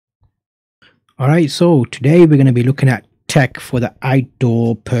All right, so today we're going to be looking at tech for the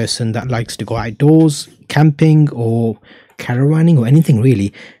outdoor person that likes to go outdoors, camping or caravanning or anything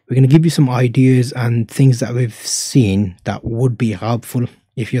really. We're going to give you some ideas and things that we've seen that would be helpful.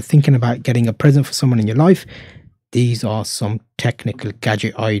 If you're thinking about getting a present for someone in your life, these are some technical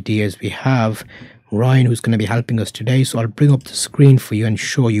gadget ideas we have. Ryan, who's going to be helping us today, so I'll bring up the screen for you and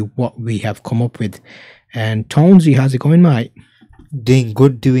show you what we have come up with. And Tonesy, how's it going, mate? Doing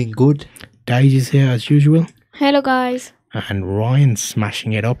good, doing good. Daisy's here as usual. Hello guys. And Ryan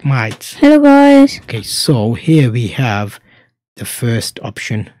smashing it up, mate. Hello guys. Okay, so here we have the first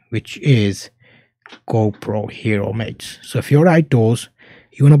option, which is GoPro Hero, mates. So if you're outdoors,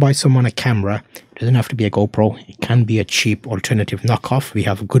 you want to buy someone a camera, it doesn't have to be a GoPro. It can be a cheap alternative knockoff. We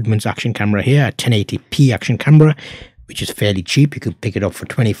have Goodman's action camera here, a 1080p action camera, which is fairly cheap. You can pick it up for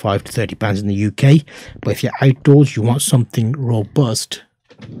 25 to 30 pounds in the UK. But if you're outdoors, you want something robust.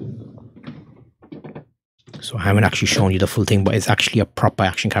 So I haven't actually shown you the full thing, but it's actually a proper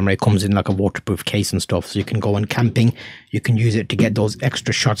action camera. It comes in like a waterproof case and stuff, so you can go on camping. You can use it to get those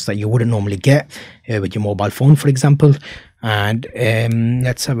extra shots that you wouldn't normally get with your mobile phone, for example. And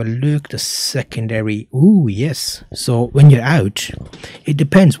let's have a look. The secondary. Ooh, yes. So when you're out, it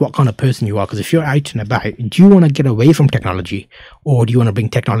depends what kind of person you are. Because if you're out and about, do you want to get away from technology, or do you want to bring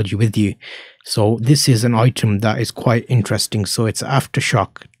technology with you? So this is an item that is quite interesting. So it's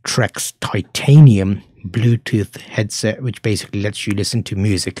Aftershock Trex Titanium Bluetooth headset, which basically lets you listen to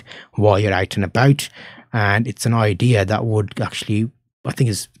music while you're out and about. And it's an idea that would actually, I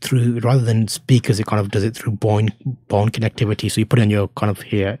think, is through, rather than speakers, it kind of does it through bone connectivity. So you put it on your kind of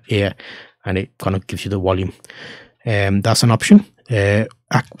ear and it kind of gives you the volume. That's an option.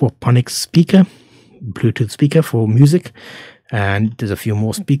 Aquaponics speaker, Bluetooth speaker for music. And there's a few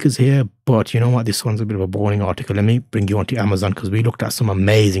more speakers here, but you know what, this one's a bit of a boring article. Let me bring you onto Amazon, because we looked at some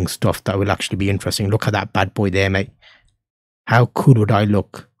amazing stuff that will actually be interesting. Look at that bad boy there, mate. How cool would I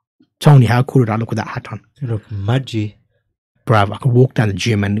look? Tony, how cool would I look with that hat on? You look maggy. Bruv, I could walk down the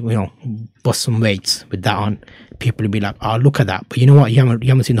gym and, you know, bust some weights with that on. People would be like, oh, look at that. But you know what, you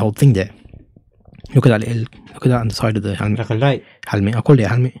haven't seen the whole thing there. Look at that look at that on the side of the helmet. Like a light. Helmet, I call it a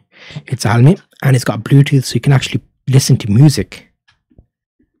helmet. It's a helmet, and it's got Bluetooth, so you can actually listen to music.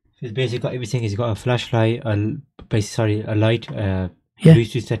 It's basically got everything. It's got a flashlight, a light,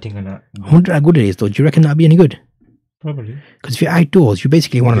 Bluetooth setting and that. I wonder how good it is though. Do you reckon that'd be any good? Probably. Because if you're outdoors, you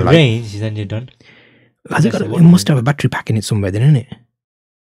basically want to like... rains, then you're done. Has it must have a battery pack in it somewhere then, isn't it?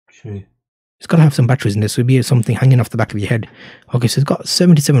 True. It's got to have some batteries in there, so it'll be something hanging off the back of your head. Okay, so it's got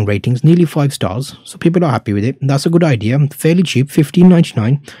 77 ratings, nearly 5 stars, so people are happy with it. That's a good idea. Fairly cheap,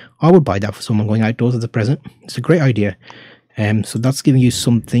 $15.99. I would buy that for someone going outdoors as a present. It's a great idea. So that's giving you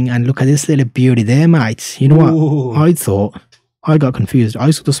something. And look at this little beauty there, mates. You know what? Ooh. I got confused.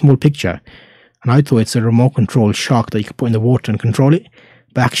 I saw the small picture, and I thought it's a remote control shark that you can put in the water and control it.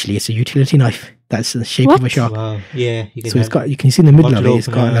 But actually, it's a utility knife. That's the shape of a shark. Wow. Yeah. So it's got, you can see in the middle of it, it's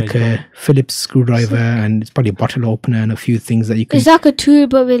got like a Phillips screwdriver, and it's probably a bottle opener and a few things that you can... It's like a tool,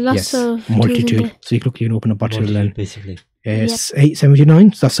 but with lots of multi-tool. So you can open a bottle and... basically. Yes,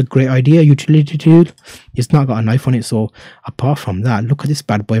 $8.79. So that's a great idea. Utility tool. It's not got a knife on it. So apart from that, look at this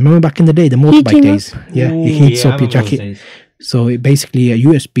bad boy. Remember back in the day, the motorbike days? Yeah, it heats up your jacket. So it basically a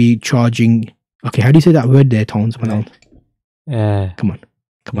USB charging... Okay, how do you say that word there, Tones?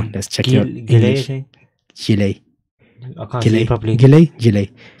 Come on, let's check your English. Gilet. I can't say it properly. Gilet.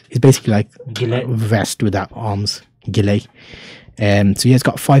 It's basically like a vest without arms. Gilet. So yeah, it's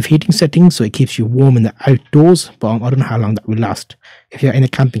got 5 heating settings, so it keeps you warm in the outdoors, but I don't know how long that will last. If you're in a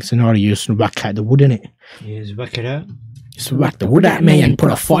camping scenario, you just whack out the wood in it. Yeah, just whack it out. Just whack the wood at me and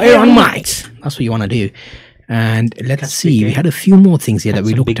put a fire on mate. That's what you want to do. And let's see, we had a few more things here that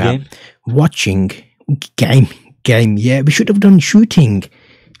we looked at. Watching game. Yeah, we should have done shooting,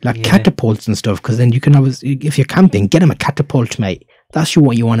 like catapults and stuff, because then you can always, if you're camping, get them a catapult, mate. That's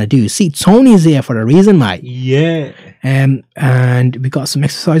what you want to do. See, Tony's there for a reason, mate. Yeah. And we got some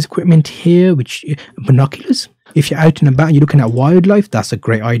exercise equipment here, which binoculars. If you're out and about and you're looking at wildlife, that's a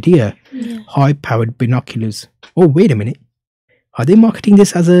great idea. Yeah. High-powered binoculars. Oh, wait a minute. Are they marketing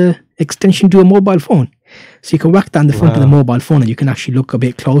this as a extension to a mobile phone? So you can whack down the front of the mobile phone and you can actually look a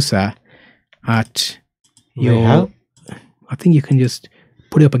bit closer at your... I think you can just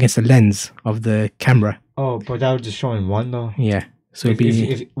put it up against the lens of the camera. Oh, but that was just showing one though. Yeah. So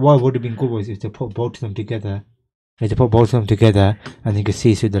what would have been good was if they put both of them together. If they put both of them together and you could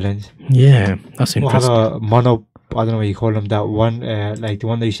see through the lens. Yeah, that's interesting. We'll have a mono, I don't know what you call them, that one, like the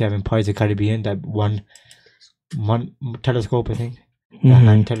one that you used to have in Pirates of the Caribbean, that one telescope, I think.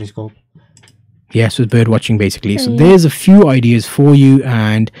 Hand telescope. Yes, with bird watching basically. So there's a few ideas for you,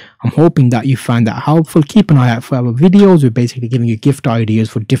 and I'm hoping that you find that helpful. Keep an eye out for our videos. We're basically giving you gift ideas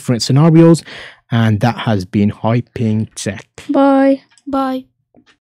for different scenarios, and that has been Hyping Tech. Bye. Bye.